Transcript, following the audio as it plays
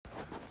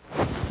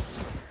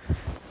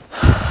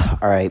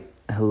All right.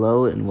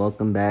 Hello and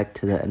welcome back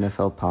to the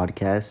NFL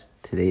podcast.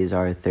 Today is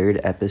our third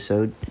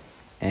episode.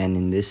 And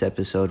in this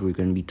episode, we're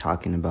going to be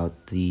talking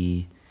about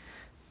the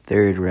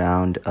third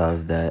round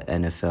of the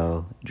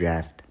NFL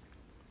draft.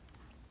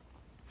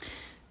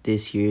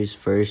 This year's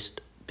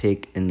first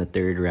pick in the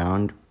third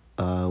round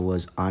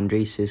was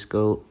Andre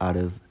Cisco out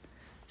of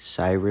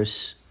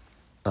Cyrus.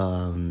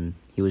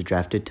 He was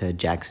drafted to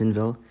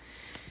Jacksonville.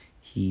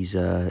 He's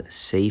a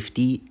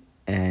safety,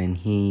 and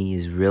he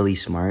is really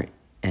smart,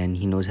 and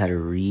he knows how to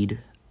read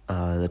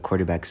the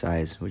quarterback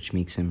size, which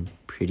makes him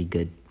pretty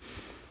good.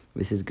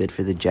 This is good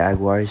for the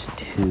Jaguars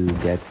to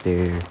get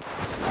their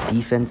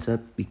defense up,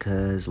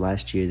 because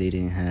last year they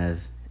didn't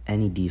have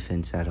any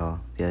defense at all.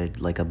 They had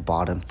like a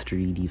bottom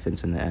 3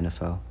 defense in the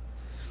NFL.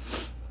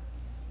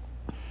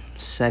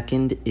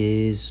 Second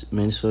is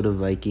Minnesota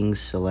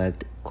Vikings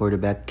select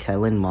quarterback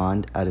Kellen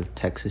Mond out of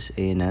Texas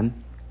A&M.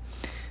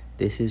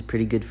 This is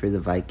pretty good for the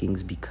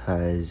Vikings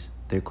because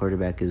their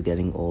quarterback is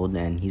getting old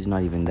and he's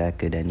not even that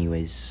good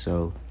anyways.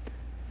 So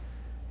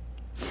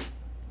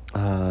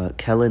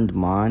Kellen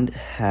Mond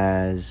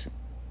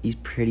he's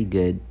pretty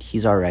good.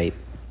 He's all right,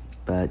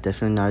 but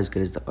definitely not as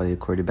good as the other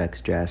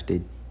quarterbacks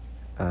drafted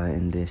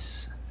in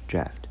this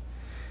draft.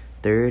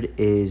 Third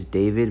is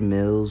Davis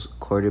Mills,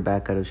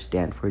 quarterback out of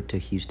Stanford to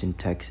Houston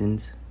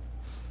Texans.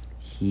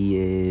 He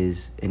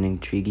is an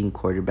intriguing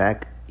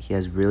quarterback. He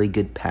has really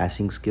good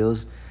passing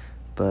skills,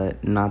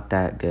 but not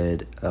that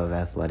good of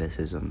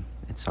athleticism.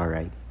 It's all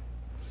right.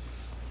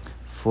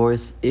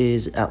 Fourth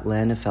is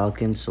Atlanta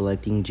Falcons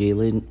selecting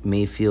Jalen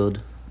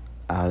Mayfield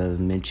out of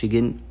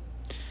Michigan.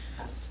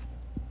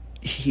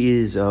 He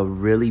is a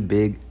really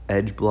big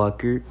edge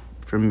blocker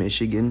from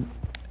Michigan,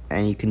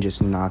 and he can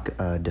just knock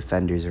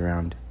defenders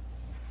around.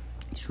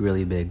 He's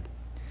really big.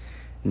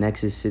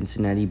 Next is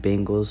Cincinnati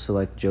Bengals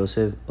select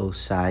Joseph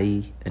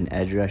Osai, an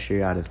edge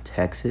rusher out of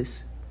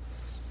Texas.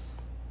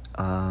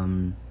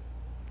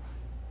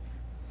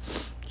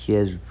 He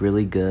has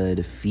really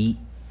good feet,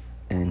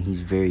 and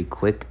he's very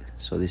quick,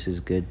 so this is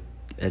good.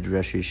 Edge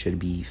rushers should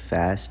be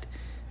fast,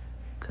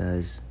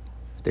 because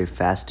if they're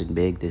fast and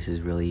big, this is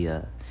really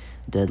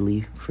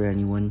deadly for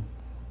anyone.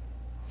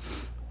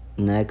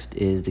 Next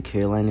is the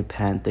Carolina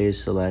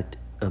Panthers select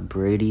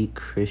Brady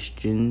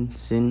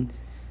Christensen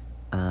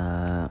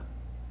out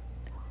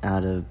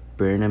of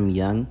Brigham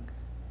Young.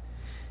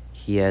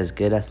 He has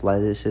good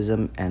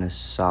athleticism and he's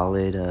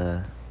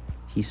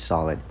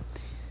solid.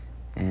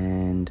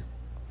 And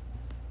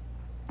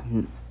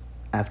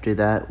after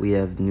that, we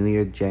have New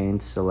York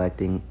Giants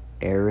selecting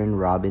Aaron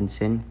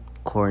Robinson,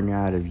 corner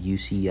out of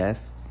UCF.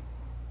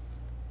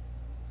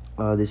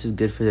 This is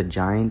good for the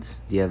Giants.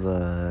 They have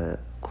a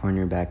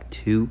cornerback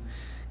too,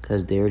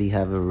 because they already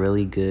have a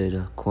really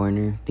good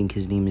corner. I think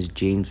his name is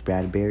James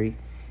Bradbury,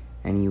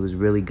 and he was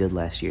really good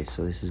last year.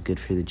 So this is good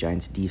for the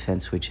Giants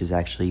defense, which is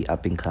actually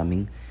up and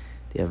coming.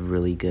 They have a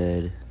really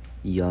good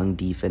young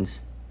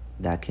defense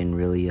that can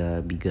really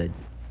be good.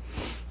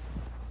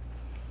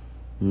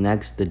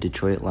 Next, the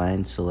Detroit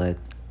Lions select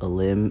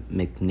Alim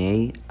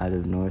McNay out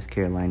of North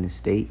Carolina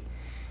State.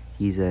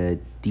 He's a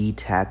D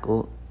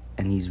tackle,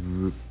 and he's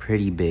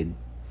pretty big,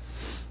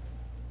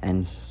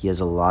 and he has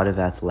a lot of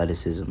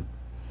athleticism.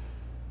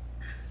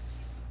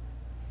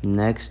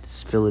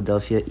 Next,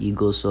 Philadelphia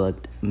Eagles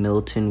select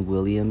Milton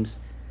Williams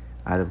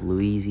out of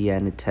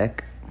Louisiana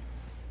Tech.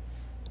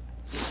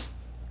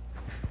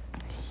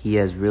 He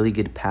has really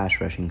good pass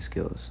rushing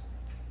skills.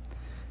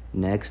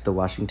 Next, the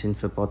Washington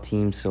football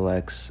team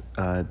selects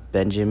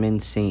Benjamin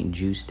St.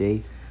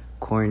 Juste,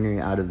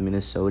 corner out of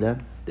Minnesota.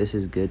 This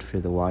is good for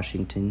the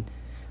Washington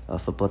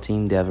football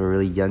team. They have a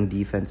really young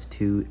defense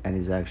too, and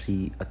is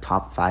actually a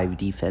top 5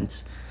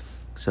 defense.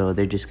 So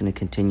they're just going to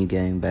continue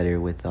getting better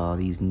with all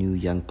these new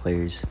young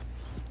players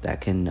that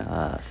can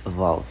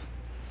evolve.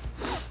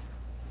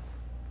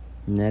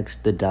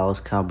 Next, the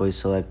Dallas Cowboys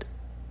select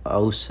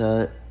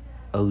Osa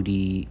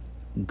Odiguzua.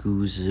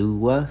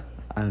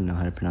 I don't know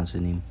how to pronounce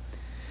his name.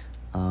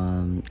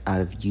 Out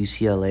of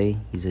UCLA.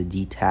 He's a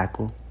D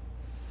tackle.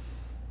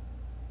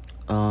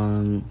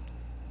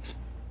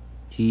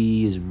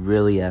 He is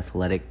really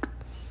athletic,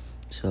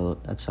 so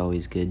that's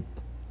always good.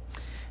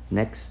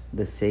 Next,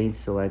 the Saints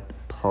select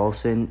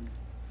Paulson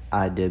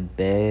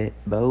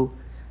Adebebo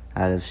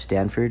out of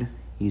Stanford.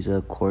 He's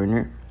a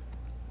corner.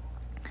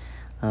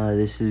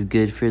 This is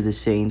good for the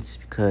Saints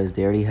because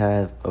they already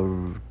have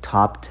a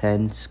top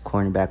 10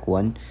 cornerback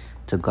 1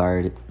 to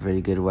guard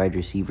very good wide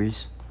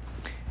receivers.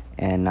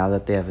 And now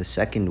that they have a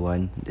second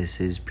one, this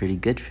is pretty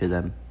good for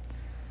them.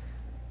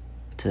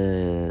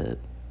 The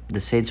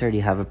Saints already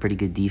have a pretty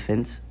good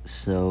defense,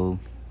 so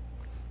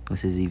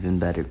this is even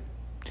better.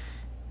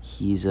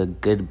 He's a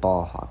good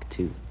ball hawk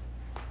too.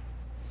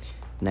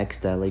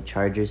 Next, the LA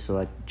Chargers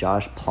select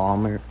Josh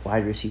Palmer,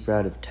 wide receiver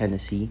out of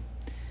Tennessee.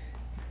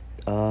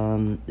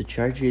 The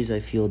Chargers,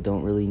 I feel,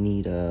 don't really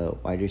need a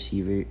wide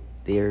receiver.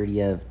 They already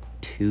have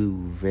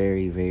 2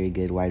 very, very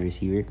good wide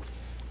receivers.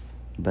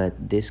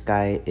 But this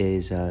guy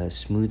is a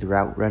smooth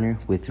route runner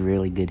with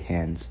really good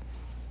hands.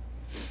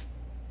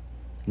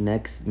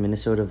 Next,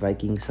 Minnesota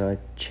Vikings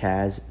select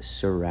Chaz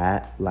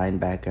Surratt,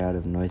 linebacker out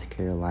of North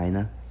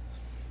Carolina.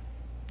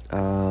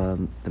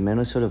 The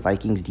Minnesota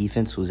Vikings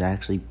defense was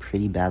actually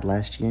pretty bad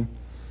last year,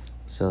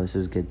 so this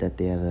is good that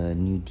they have a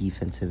new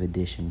defensive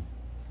addition.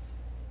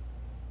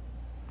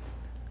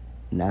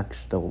 Next,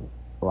 the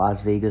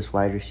Las Vegas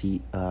Raiders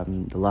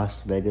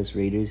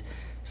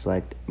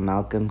select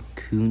Malcolm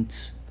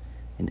Kuntz,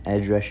 an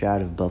edge rusher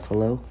out of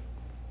Buffalo.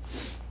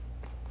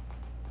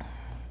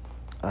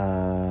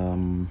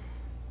 The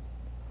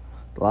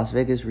Las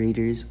Vegas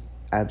Raiders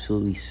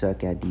absolutely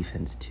suck at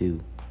defense too,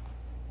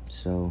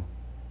 so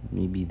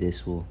maybe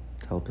this will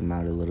help him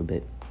out a little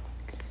bit.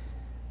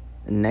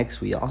 Next,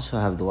 we also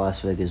have the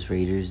Las Vegas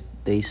Raiders.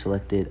 They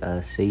selected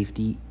a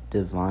safety,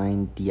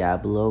 Divine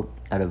Diablo,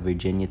 out of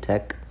Virginia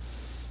Tech.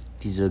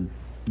 He's a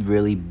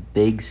really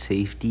big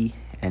safety,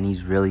 and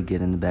he's really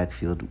good in the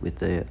backfield with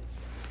the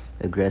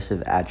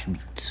aggressive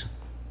attributes.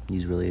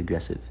 He's really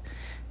aggressive.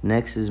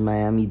 Next is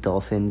Miami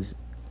Dolphins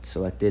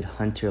selected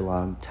Hunter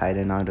Long, tight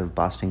end out of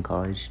Boston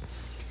College.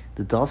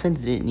 The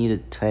Dolphins didn't need a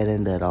tight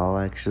end at all,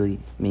 actually.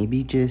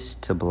 Maybe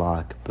just to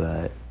block,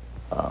 but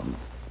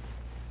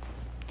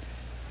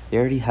they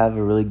already have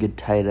a really good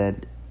tight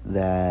end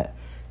that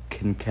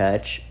can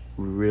catch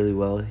really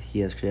well.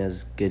 He actually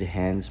has good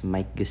hands,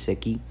 Mike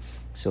Gesicki.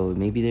 So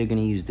maybe they're going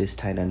to use this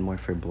tight end more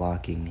for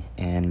blocking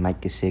and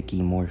Mike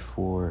Gesicki more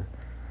for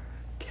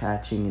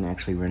catching and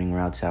actually running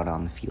routes out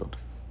on the field.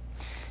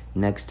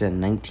 Next at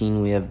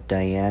 19, we have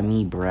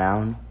Dyami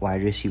Brown,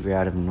 wide receiver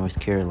out of North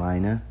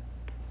Carolina.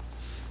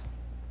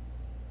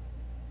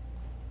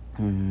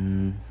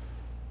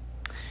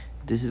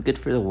 This is good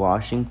for the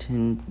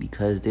Washington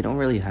because they don't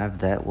really have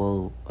that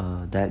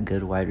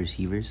good wide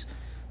receivers.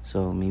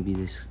 So maybe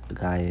this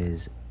guy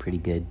is pretty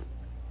good.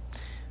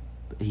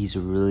 He's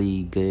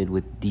really good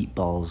with deep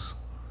balls.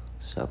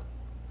 So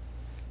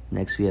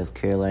next we have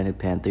Carolina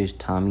Panthers,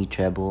 Tommy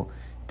Treble,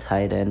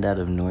 tight end out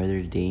of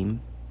Notre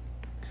Dame.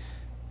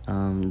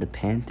 The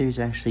Panthers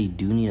actually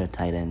do need a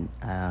tight end.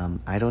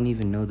 I don't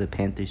even know the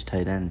Panthers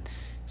tight end,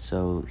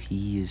 so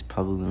he is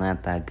probably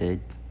not that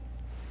good.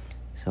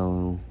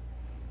 So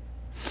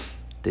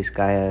this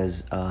guy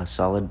has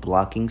solid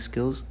blocking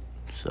skills,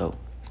 so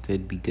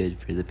could be good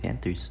for the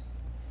Panthers,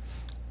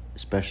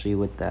 especially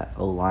with that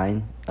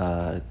O-line.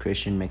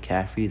 Christian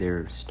McCaffrey,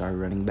 their star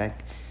running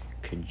back,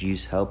 could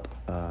use help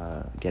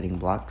getting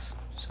blocks.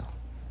 So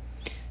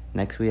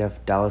next we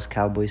have Dallas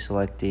Cowboys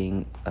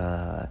selecting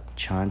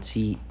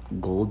Chauncey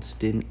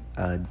Goldston,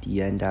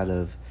 D-end out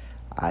of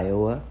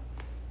Iowa.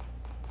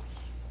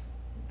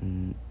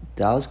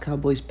 Dallas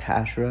Cowboys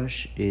pass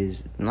rush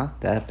is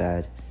not that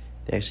bad.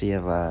 They actually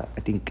have, I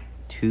think,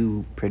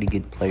 2 pretty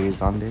good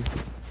players on there.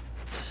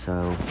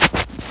 So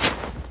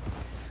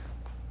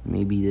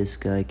maybe this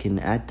guy can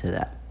add to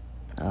that.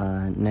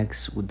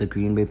 Next, with the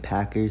Green Bay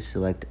Packers,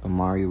 select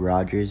Amari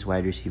Rodgers,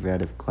 wide receiver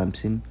out of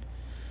Clemson.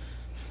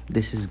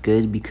 This is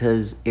good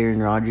because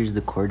Aaron Rodgers,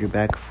 the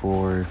quarterback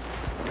for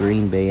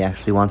Green Bay,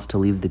 actually wants to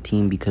leave the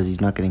team because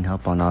he's not getting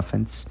help on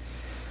offense.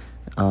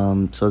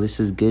 So this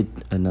is good,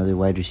 another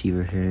wide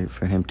receiver here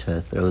for him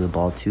to throw the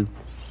ball to.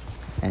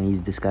 And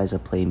this guy's a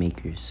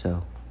playmaker,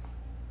 so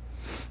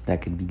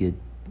that could be good.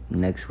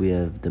 Next, we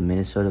have the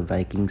Minnesota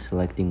Vikings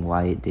selecting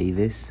Wyatt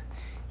Davis.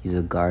 He's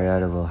a guard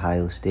out of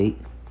Ohio State.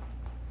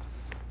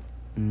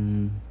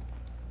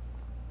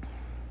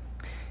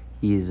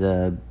 He's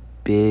a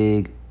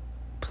big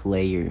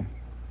player,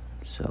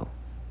 so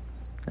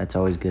that's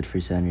always good for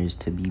centers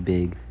to be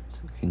big,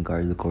 so he can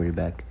guard the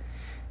quarterback.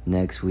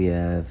 Next, we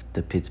have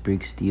the Pittsburgh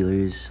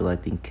Steelers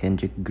selecting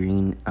Kendrick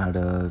Green out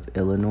of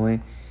Illinois.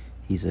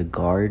 He's a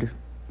guard.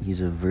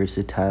 He's a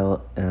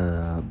versatile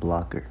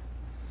blocker.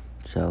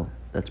 So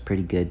that's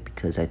pretty good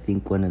because I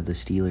think one of the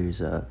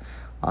Steelers'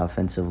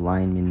 offensive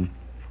linemen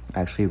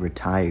actually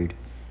retired.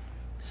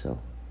 So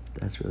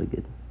that's really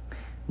good.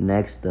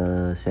 Next,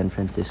 the San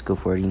Francisco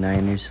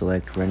 49ers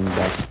select running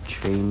back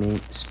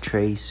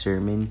Trey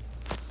Sermon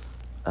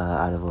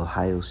out of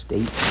Ohio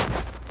State.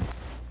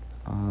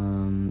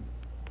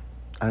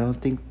 I don't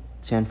think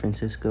San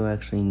Francisco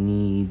actually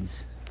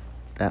needs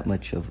that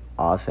much of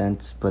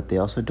offense, but they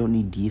also don't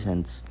need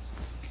defense.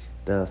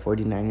 The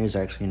 49ers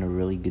are actually in a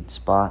really good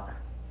spot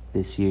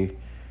this year.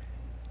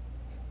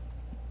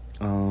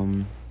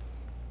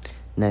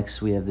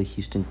 Next, we have the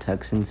Houston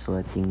Texans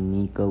selecting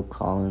Nico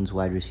Collins,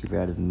 wide receiver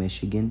out of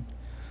Michigan.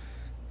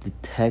 The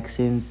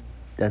Texans,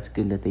 that's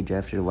good that they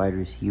drafted a wide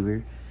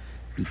receiver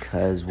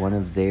because one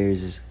of their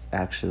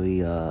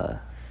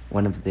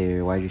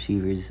wide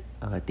receivers,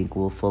 I think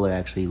Will Fuller,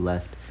 actually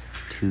left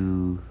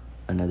to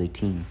another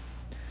team.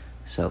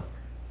 So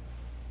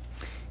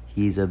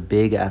he's a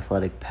big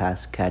athletic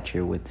pass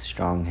catcher with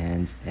strong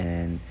hands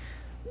and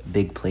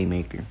big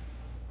playmaker.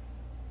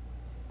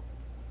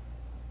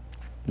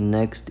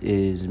 Next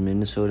is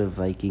Minnesota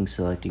Vikings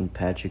selecting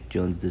Patrick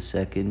Jones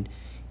II.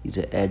 He's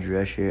an edge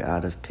rusher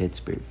out of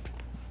Pittsburgh.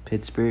 They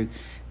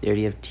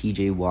already have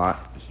TJ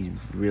Watt. He's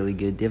really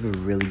good. They have a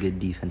really good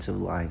defensive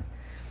line.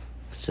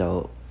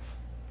 So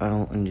I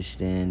don't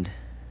understand.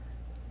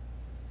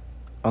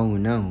 Oh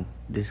no,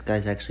 this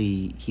guy's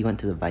actually, he went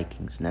to the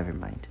Vikings. Never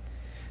mind.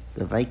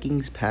 The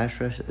Vikings pass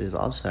rush is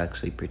also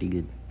actually pretty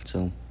good.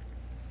 So,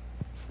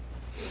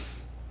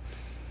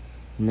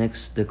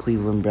 next, the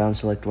Cleveland Browns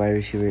select wide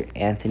receiver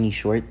Anthony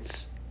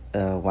Schwartz,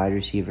 wide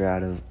receiver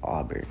out of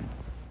Auburn.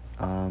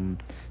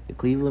 The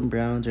Cleveland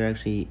Browns are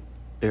actually,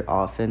 their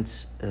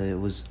offense, it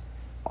was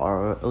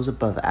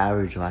above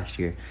average last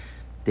year.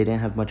 They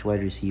didn't have much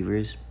wide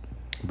receivers,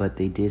 but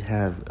they did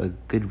have a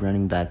good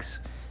running backs.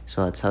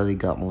 So that's how they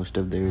got most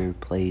of their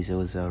plays. It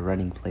was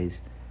running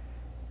plays.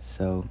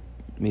 So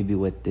maybe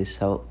with this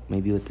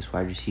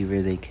wide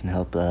receiver, they can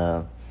help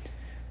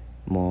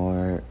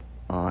more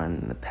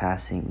on the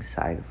passing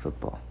side of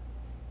football.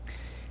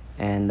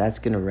 And that's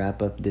going to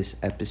wrap up this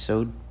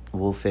episode.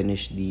 We'll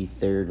finish the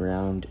third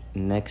round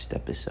next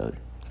episode.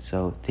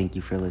 So thank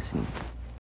you for listening.